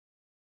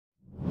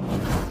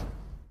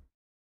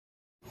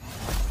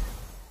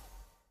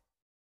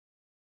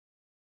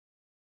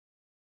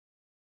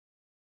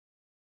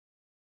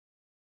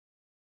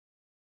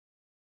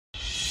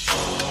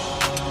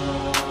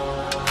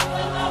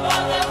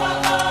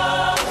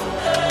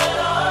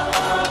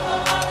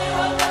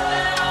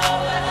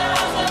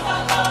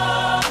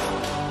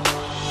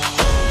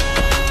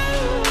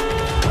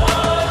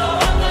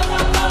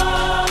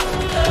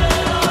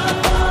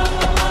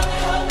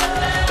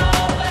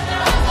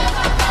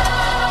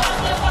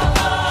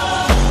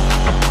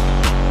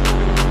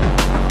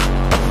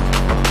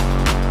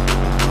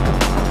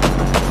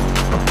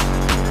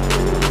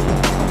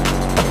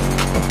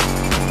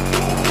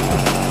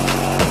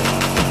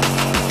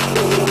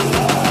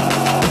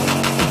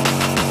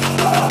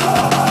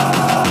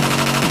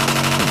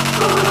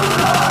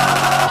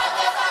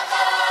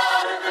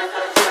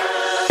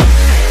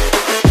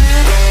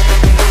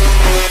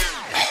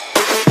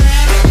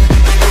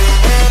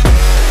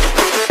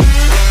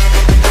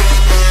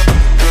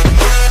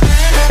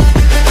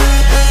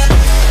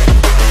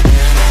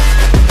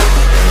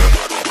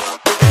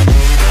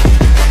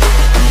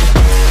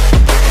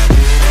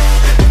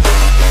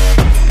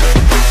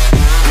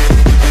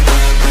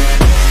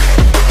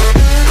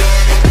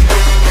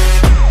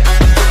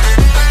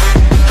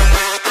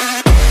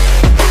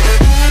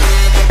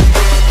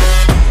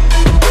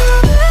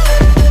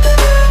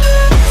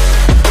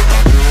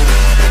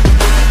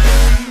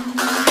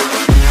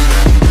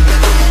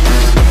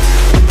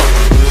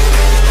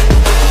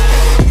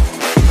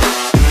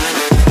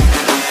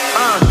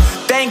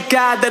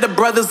God that the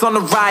brothers on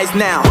the rise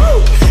now.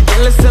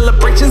 Endless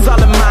celebrations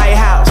all in my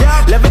house.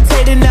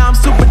 Levitating now, I'm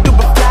super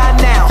duper fly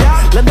now.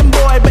 London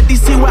boy, but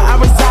DC where I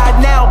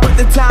reside now.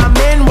 Put the time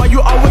in while you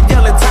always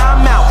yelling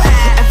time out.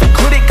 And for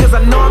quit it, cause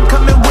I know I'm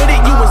coming with it.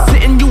 You were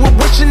sitting, you were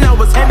wishing I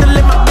was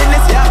handling my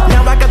business.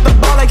 Now I got the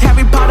ball like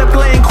Harry Potter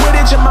playing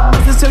Quidditch. And my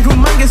business is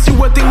humongous, you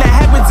would think that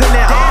heaven's in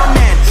it. Damn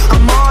man,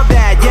 I'm all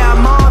that, yeah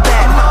I'm all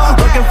that.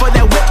 Working for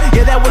that whip,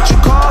 yeah that what you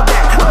call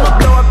that. I'ma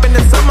blow up in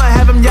the summer,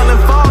 have him yelling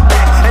fall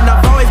back. And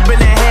I've always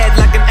been ahead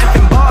like an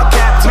effing ball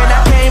cap. Man, I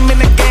came in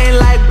the game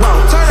like whoa.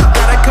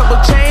 Got a couple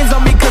chains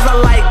on me cause I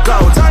like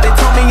gold. They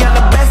told me I'm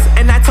the best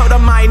and I told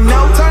them I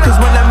know. Cause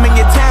when I'm in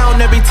your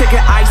town, every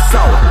ticket I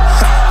sold.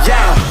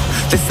 Yeah,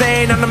 they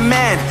saying I'm the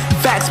man.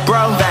 Facts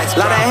bro,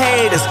 lot of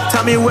haters,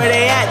 tell me where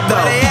they at though.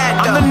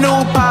 I'm the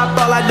new pop,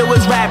 all I do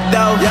is rap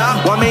though.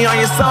 Want me on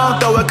your song,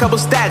 throw a couple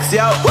stacks,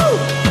 yo.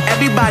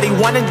 Everybody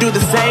wanna do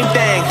the same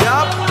thing,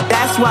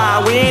 that's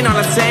why we ain't on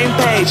the same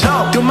page.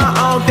 Do my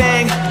own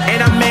thing,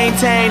 and I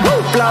maintain.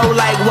 Flow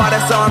like water,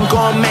 so I'm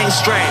going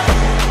mainstream.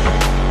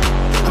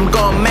 I'm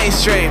going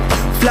mainstream.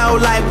 Flow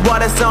like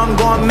water, so I'm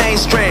going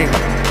mainstream.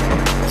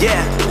 Yeah,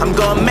 I'm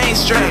going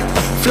mainstream.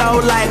 Flow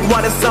like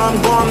water, so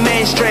I'm going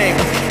mainstream.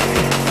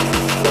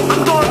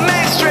 I'm going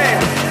mainstream.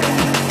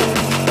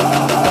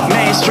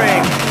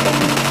 Mainstream.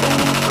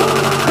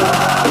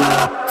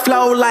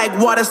 Flow like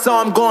water, so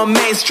I'm going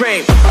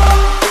mainstream.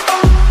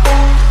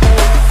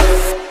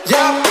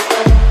 Yeah.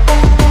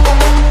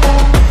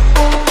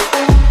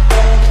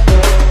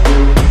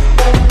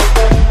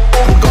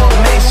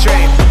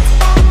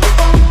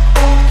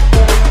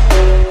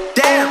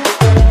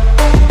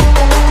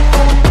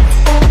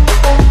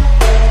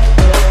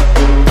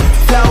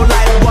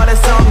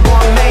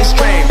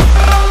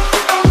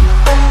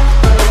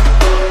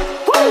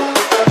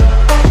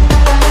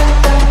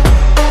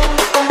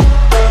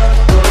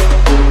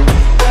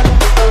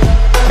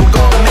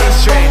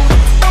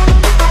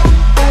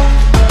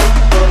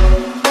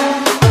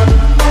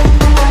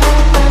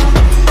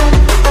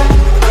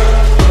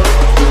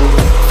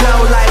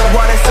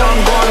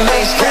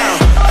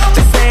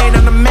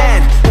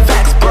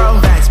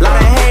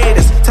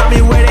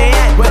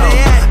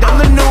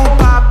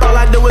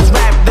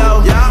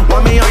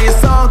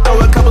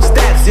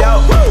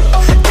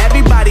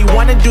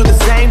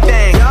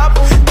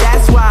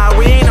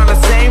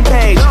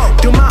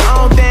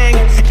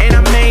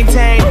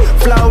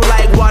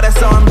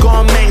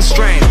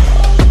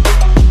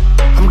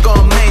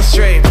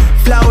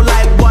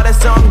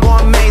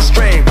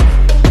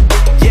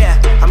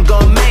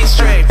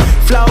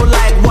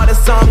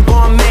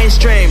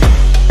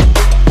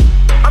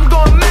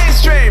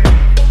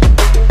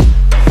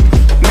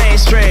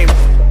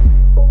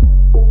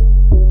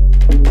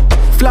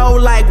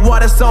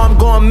 So I'm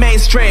going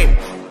mainstream.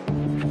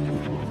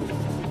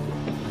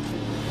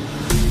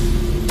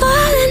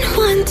 Fallen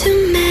one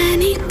too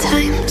many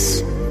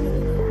times,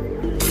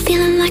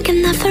 feeling like it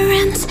never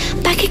ends.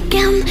 Back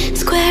again,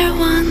 square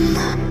one.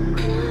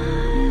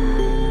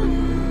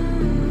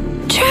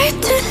 Tried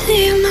to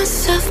leave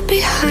myself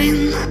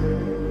behind,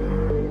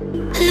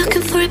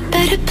 looking for a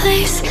better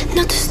place,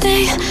 not to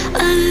stay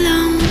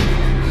alone.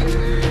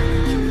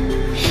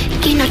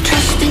 Gain our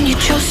trust and you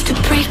chose to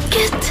break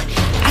it.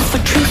 For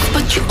truth,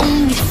 but you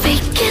only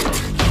fake it.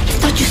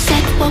 Thought you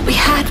said what we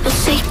had was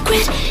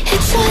sacred.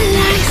 It's all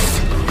lies,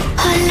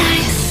 all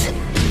lies.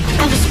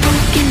 I was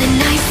broken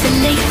and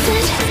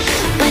isolated,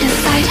 but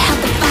inside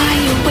held the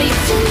fire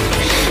waiting.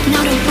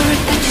 Not a word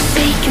that you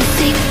say can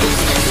save this,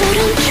 so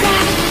don't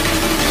try,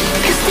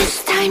 cause this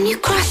time you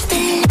crossed the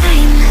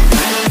line.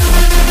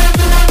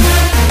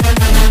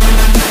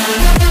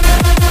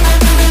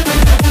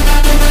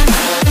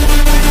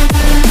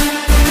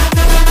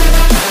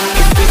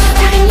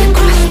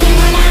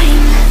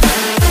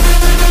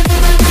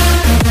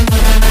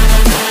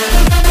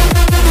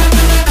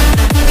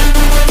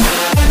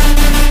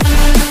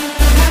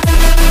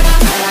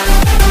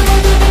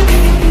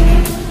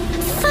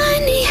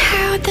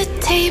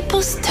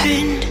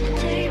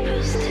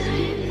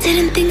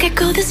 Didn't think I'd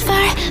go this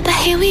far, but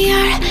here we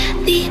are,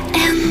 the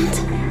end.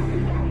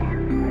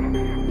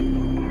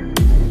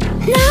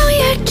 Now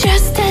you're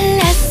just a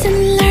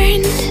lesson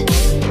learned,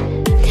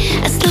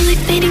 a slowly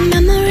fading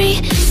memory,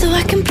 so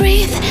I can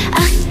breathe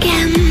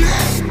again.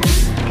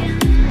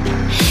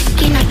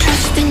 Gain our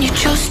trust and you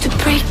chose to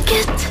break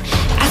it.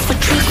 Asked for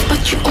truth,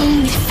 but you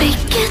only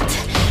fake it.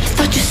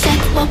 Thought you said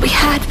what we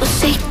had was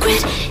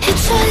sacred.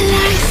 It's all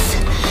lies,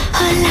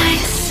 all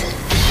lies.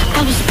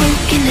 I was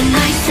broken and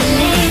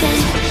isolated,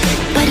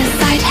 but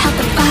inside held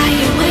the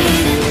fire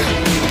waiting.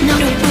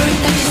 Not a word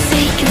that you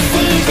say can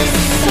save this,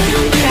 so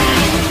don't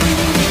try,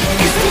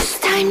 cause this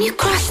time you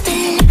crossed the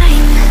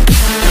line.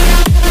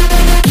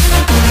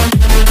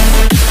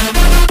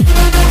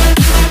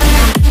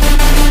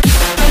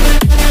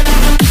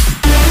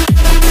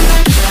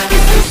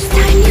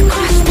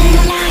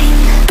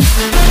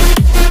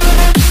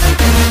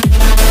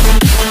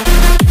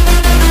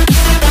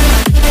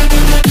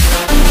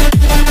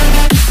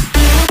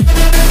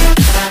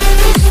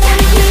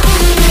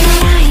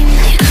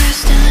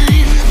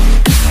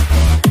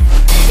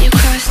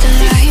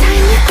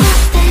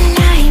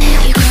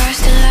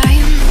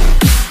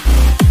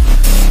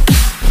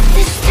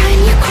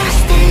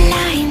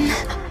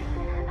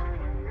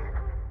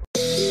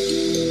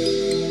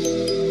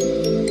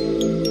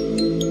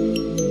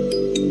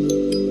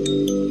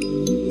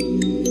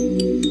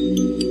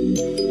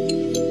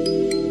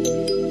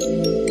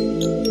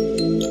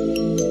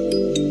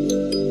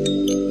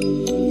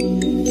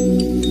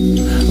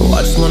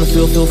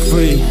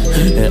 free,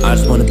 and I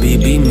just wanna be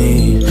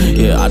me.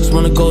 Yeah, I just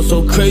wanna go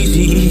so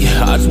crazy.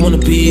 Yeah, I just wanna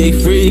be a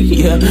freak.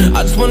 Yeah,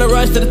 I just wanna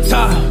rise to the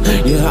top.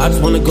 Yeah, I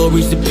just wanna go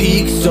reach the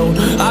peak. So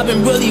I've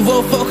been really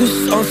well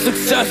focused on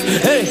success.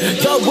 Hey,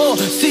 y'all will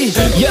see.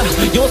 Yeah,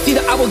 you won't see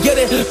that I will get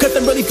it, cause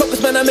I'm really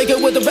focused, man. I make it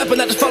with the rap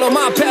and I just follow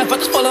my path. I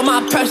just follow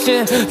my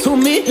passion. To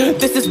me,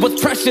 this is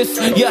what's precious.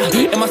 Yeah,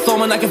 in my soul,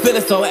 man, I can feel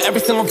it. So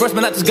every single verse,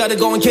 man, I just gotta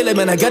go and kill it,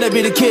 man. I gotta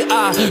be the kid.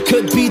 I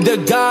could be the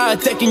guy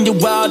taking you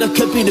wild. I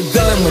could be the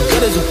villain, but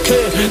good as a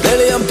kid.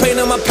 Lately I'm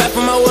painting my path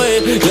on my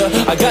way.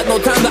 Yeah, I got no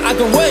time that I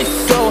can waste.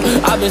 So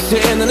I've been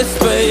sitting in the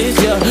space.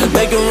 Yeah,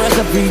 making rest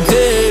every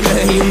day,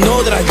 man. You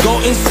know that I go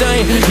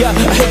insane. Yeah,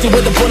 I hit you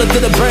with a bullet to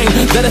the brain.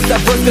 Let us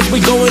stop first, cause we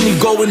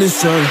going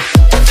insane.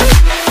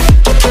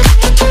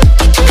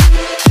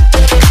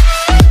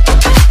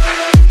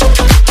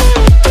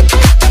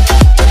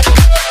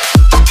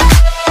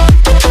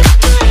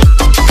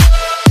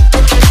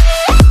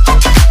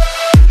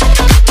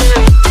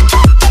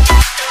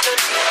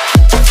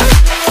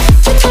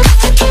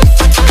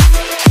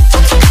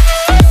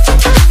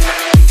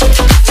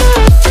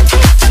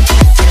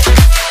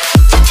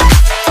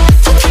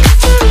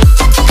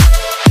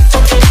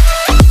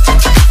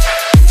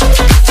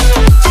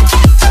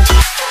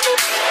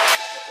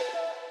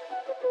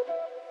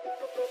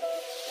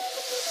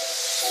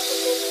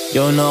 You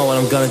don't know what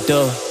I'm gonna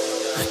do.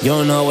 You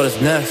don't know what is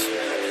next.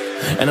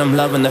 And I'm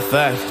loving the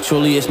fact,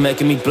 truly it's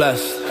making me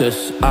blessed.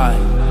 Cause I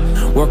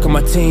work on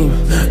my team,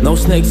 no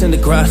snakes in the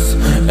grass.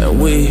 And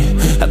we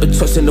have the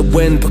trust in the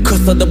wind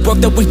because of the work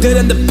that we did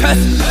in the past.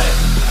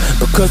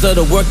 Because of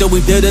the work that we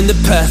did in the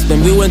past.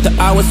 Man, we went to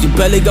hours, you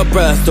barely got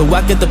rest. So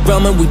I get the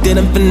realm and we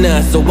didn't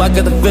finesse. So I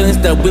got the feelings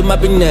that we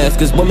might be next.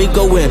 Cause when we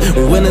go in,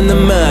 we win in the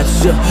match.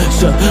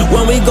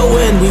 When we go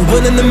in, we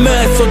win in the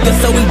match. So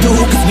that's how we do,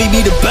 cause we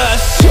be the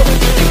best.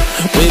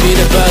 We be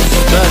the best,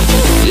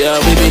 best. Yeah,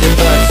 we be the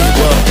best.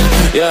 Whoa.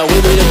 Yeah, we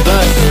be the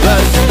best,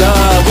 best.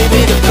 We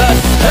be the best.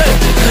 Hey,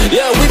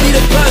 yeah, we be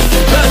the best,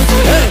 best.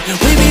 Hey,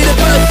 we be the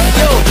best.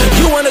 Yo,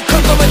 you wanna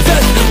come on my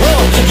test? Whoa,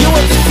 you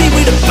want to see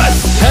we the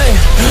best? Hey,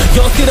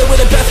 you don't see that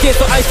we're the best kid,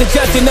 so I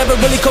suggest you never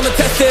really come and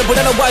test it.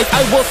 But otherwise,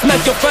 I will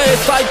smack your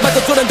face like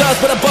Michael Jordan does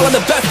with a ball in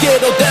the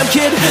basket. Oh damn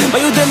kid, but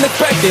you didn't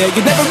expect it.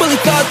 You never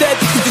really thought that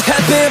this could just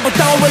happen. But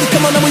now really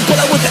come on and we pull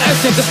out with the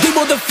action. Cause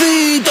people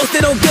defeat those they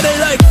don't get it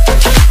like.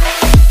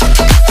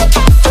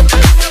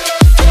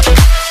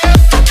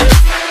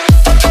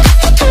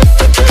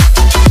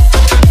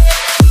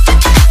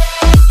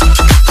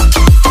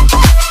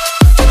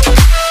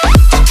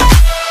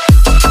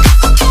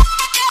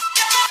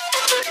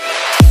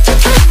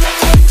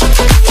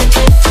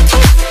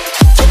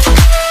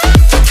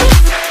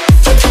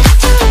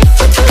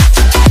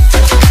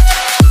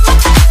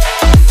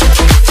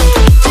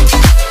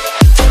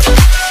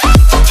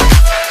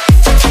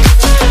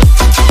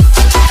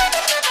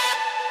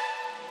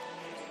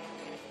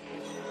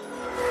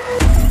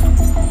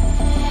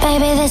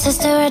 This is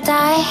do or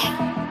die.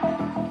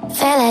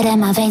 Feel it in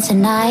my veins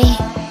tonight.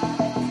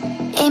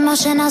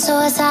 Emotional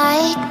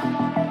suicide.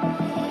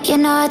 You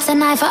know it's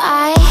an eye for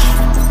eye.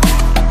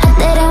 I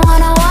didn't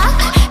wanna walk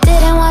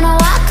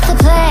the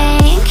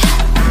plank.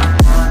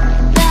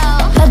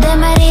 But the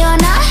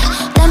Mariona,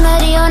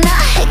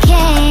 it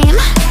came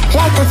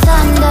like the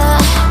thunder.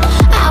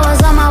 I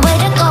was on my way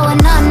to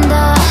going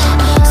under.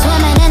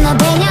 Swimming in the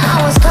bay,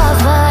 I was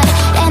covered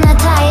in a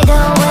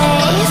tidal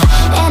wave.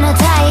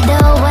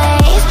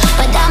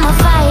 But I'm a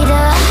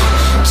fighter.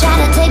 Try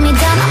to take me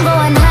down, I'm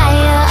going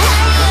higher.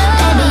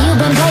 Baby, you've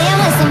been playing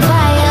with some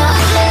fire.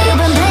 You've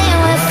been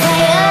playing with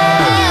fire.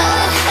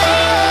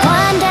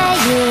 One day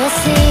you will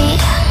see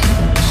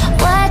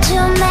what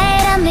you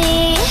made of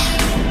me.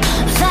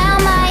 Found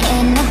my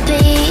inner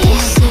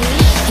peace.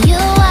 You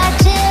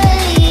watch it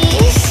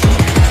release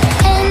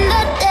in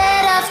the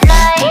dead of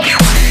night.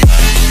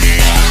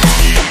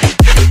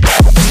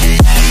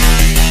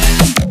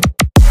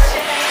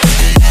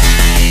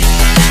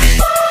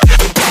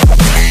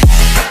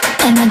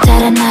 In the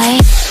dead of night.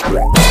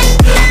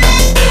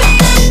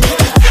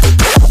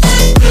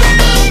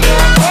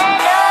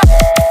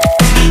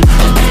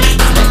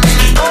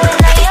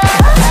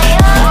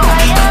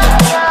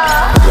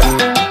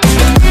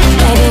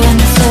 Baby, when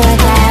the sword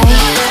die,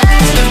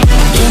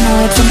 you know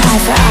it's an eye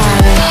for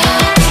eye.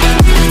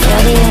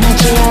 Feel the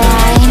energy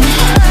align,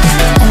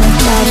 and the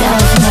blood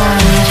of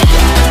night.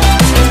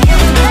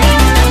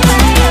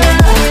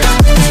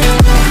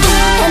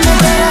 In the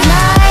dead of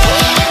night.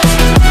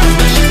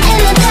 In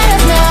the dead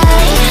of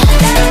night.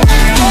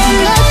 In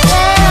the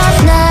dead of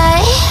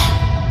night.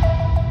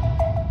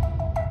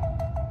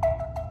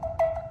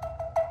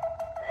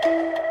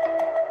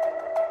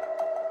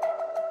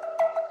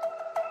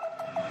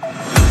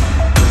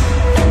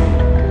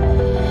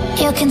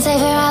 You can save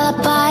your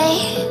alibi.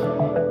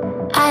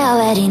 I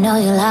already know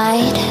you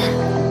lied.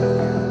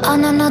 Oh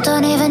no, no,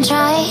 don't even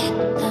try.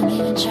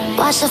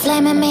 Watch the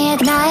flame in me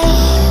ignite.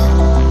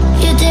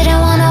 You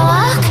didn't wanna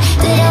walk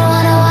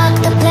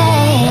the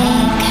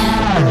plank.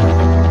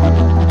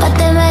 But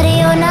the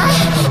Mariona,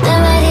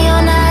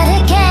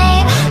 it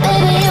came.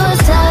 Baby, it was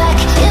dark,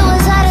 it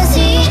was out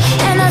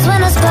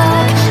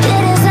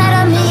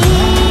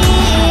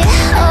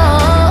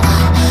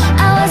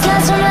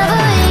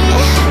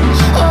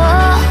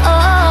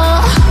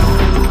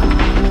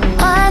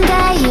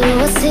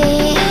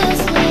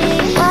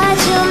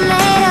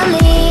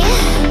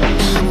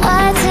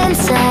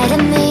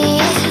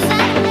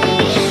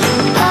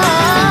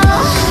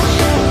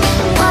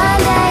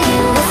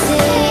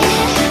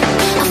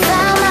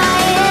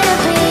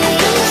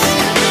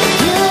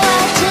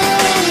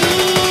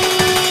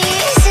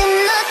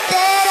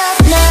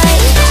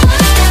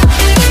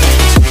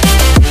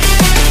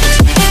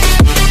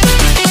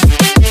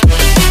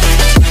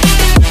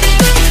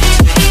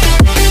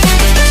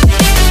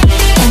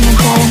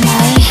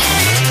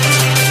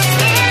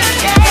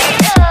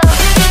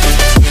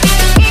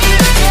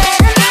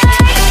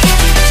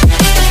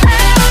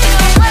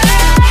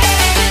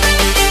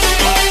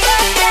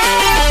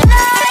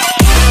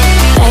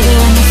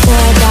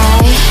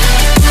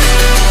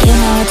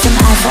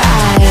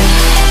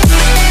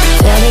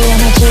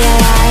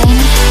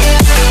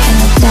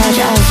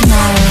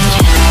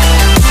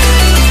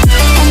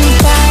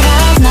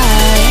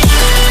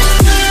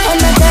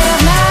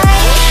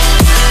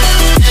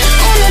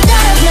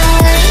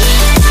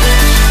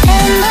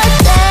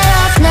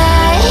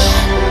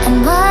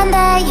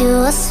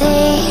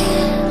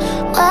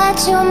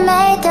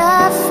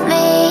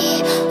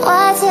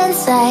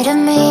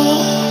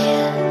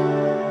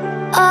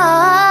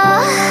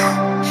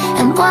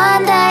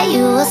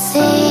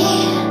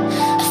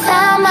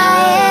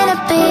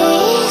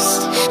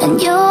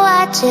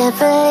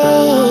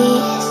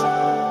Sibylline.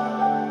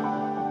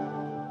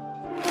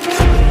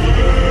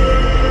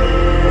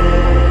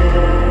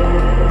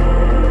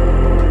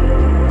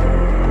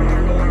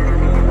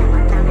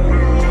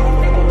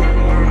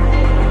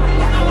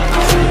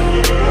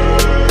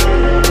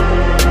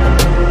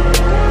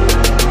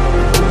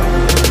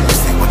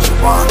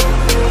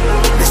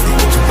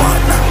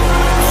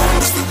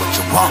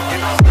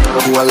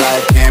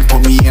 Alive can't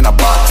put me in a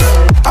box.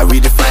 I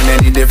redefine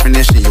any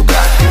definition you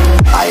got.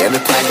 I am the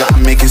tiger,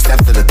 I'm making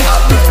steps to the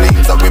top. The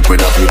flames, I whip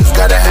it up, you just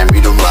gotta hand me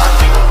the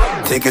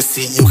rock. Take a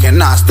seat, you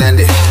cannot stand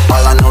it.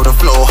 All I know, the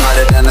flow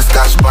harder than a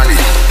Scotch bunny.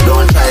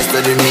 Don't try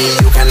studying me,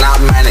 you cannot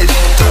manage.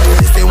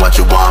 This ain't what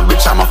you want,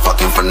 bitch, I'm a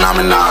fucking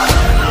phenomenon.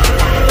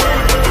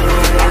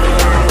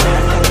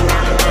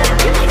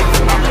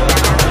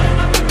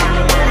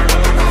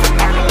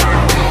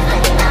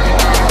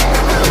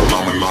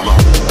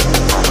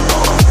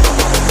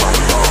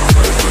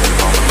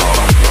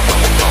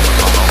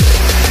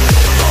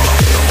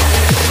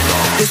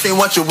 This ain't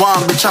what you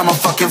want, bitch, I'm a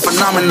fucking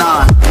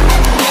phenomenon.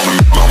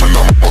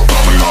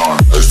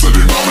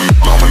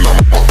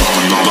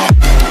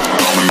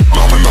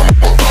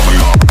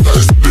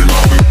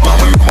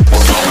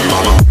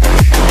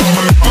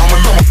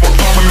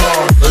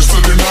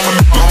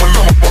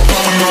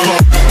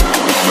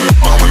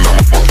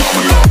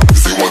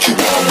 This ain't what you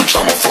want, bitch,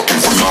 I'm a fucking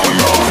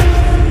phenomenon.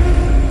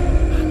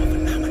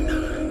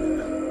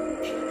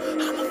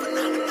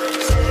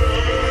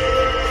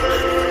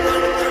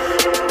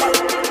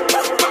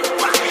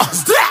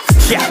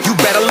 Yeah, you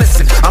better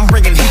listen. I'm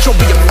bringing heat, you'll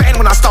be a fan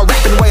when I start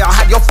rapping. Way I'll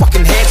have your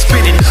fucking head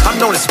spinning. I'm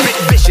known as spit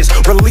vicious,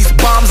 release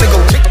bombs and go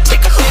tick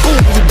tick. Boom,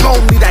 you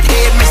blown me that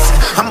head missing.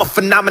 I'm a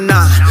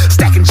phenomenon,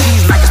 stacking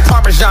cheese like it's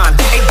Parmesan.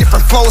 8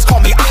 different flows,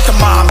 call me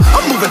Octomom.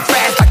 I'm moving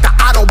fast like the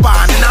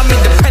Autobahn, and I'm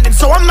independent,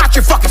 so I'm not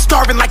your fucking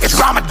starving like it's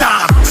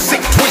Ramadan.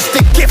 Sick,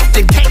 twisted,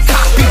 gifted, can't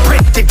copy,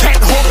 printed,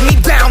 can't hold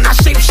me down. I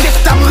shape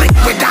shift, I'm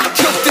liquid. I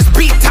killed this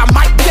beat, I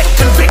might get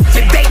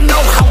convicted. They know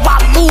how I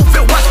move,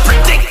 it was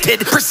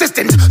predicted.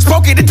 Persistent,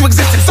 spoke it into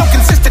existence, so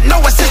consistent, no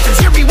assistance.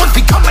 Hear me once,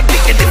 become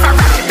addicted. If I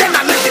rap it, then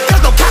I live it.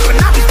 There's no cap, and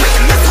I'll be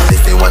spitting this.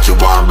 This ain't what you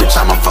want, bitch,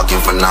 I'm a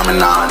fucking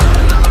phenomenon.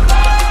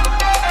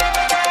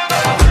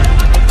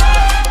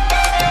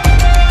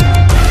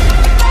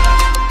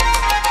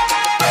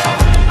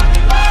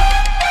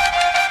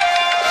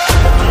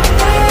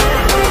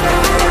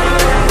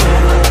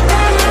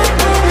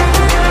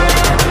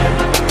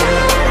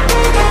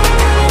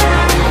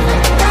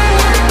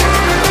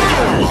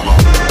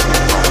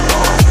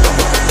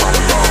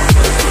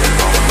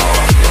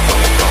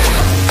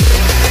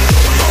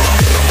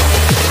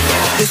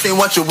 This ain't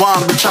what you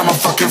want, bitch, I'm a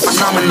fucking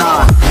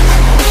phenomenon.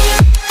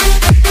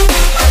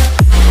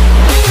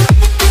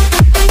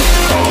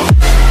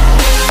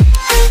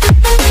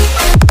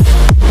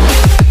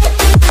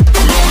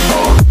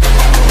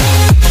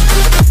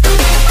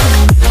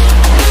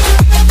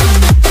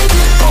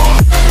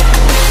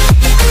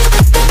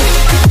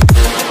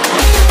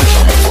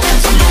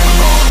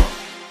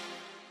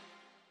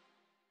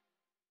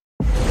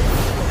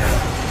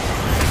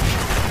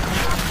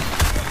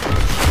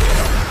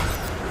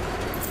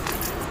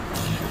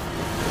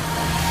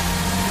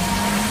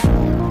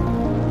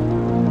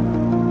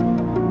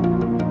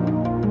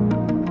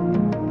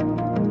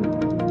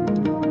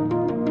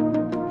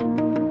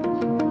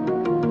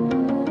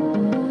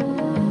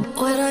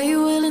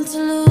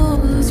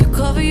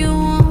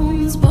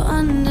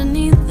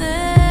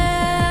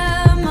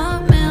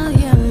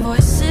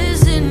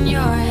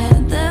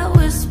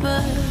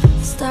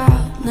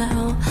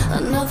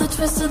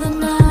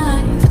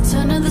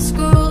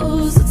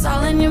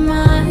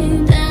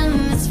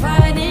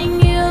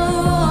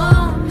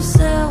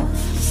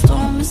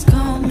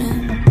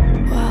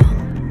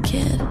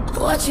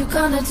 What you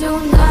gonna do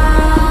now?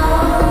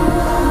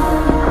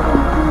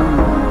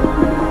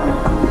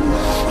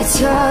 It's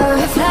your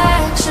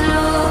reflection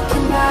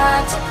looking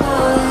back to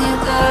pull you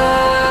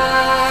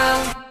down.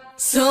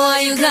 So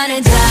are you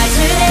gonna die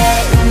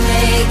today or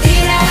make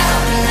it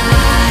out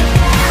alive?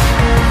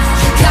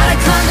 You gotta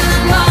conquer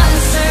the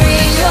monster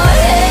in your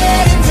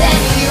head, and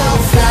then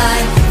you'll fly,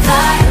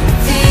 fly,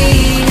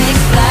 Phoenix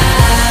fly.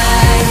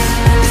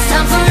 It's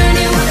time for a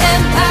new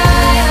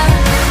empire.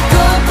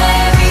 Go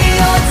bury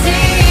your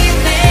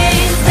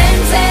demons, then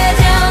tear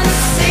down the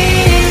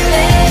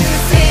ceiling,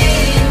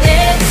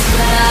 Phoenix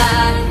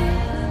fly.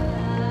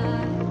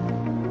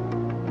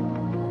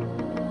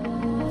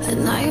 And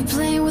now you're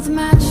playing with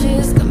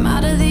matches, come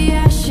out of the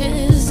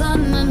ashes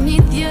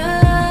underneath you.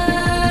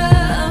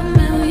 A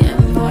million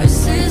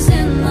voices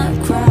in the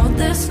crowd,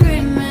 they're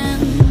screaming,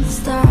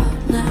 stop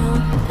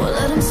now. Well,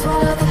 let them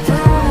swallow the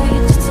pride,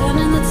 you're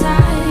turning the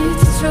tide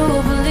to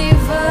true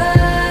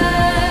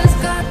believers.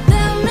 Got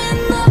them in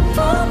the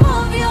palm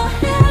of your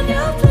hand,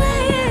 you're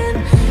playing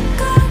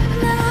God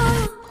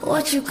now.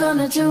 What you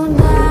gonna do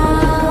now?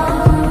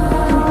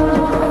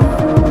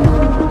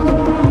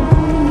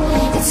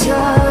 It's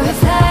your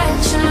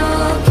reflection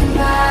looking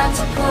back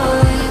to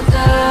pull you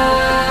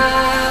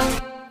down.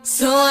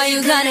 So are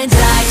you gonna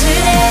die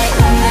today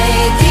or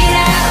make it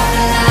out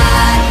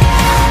alive?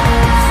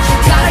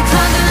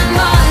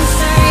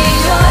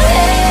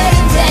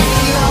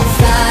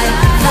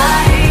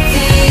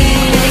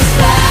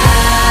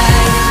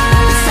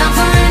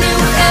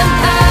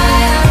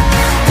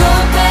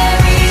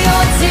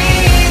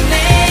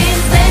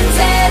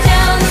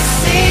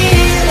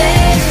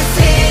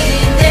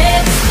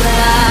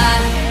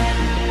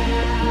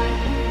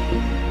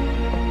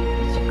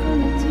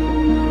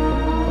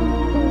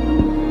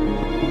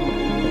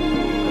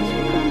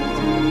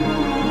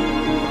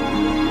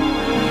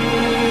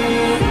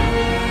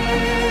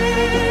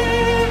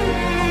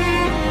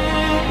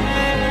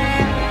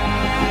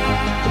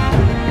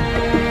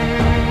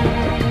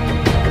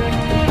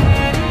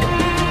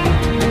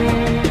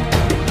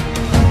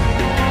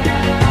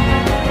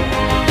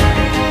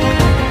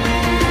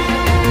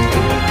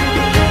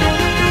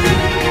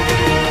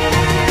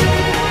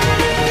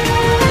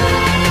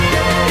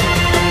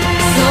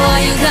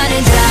 you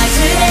gonna die?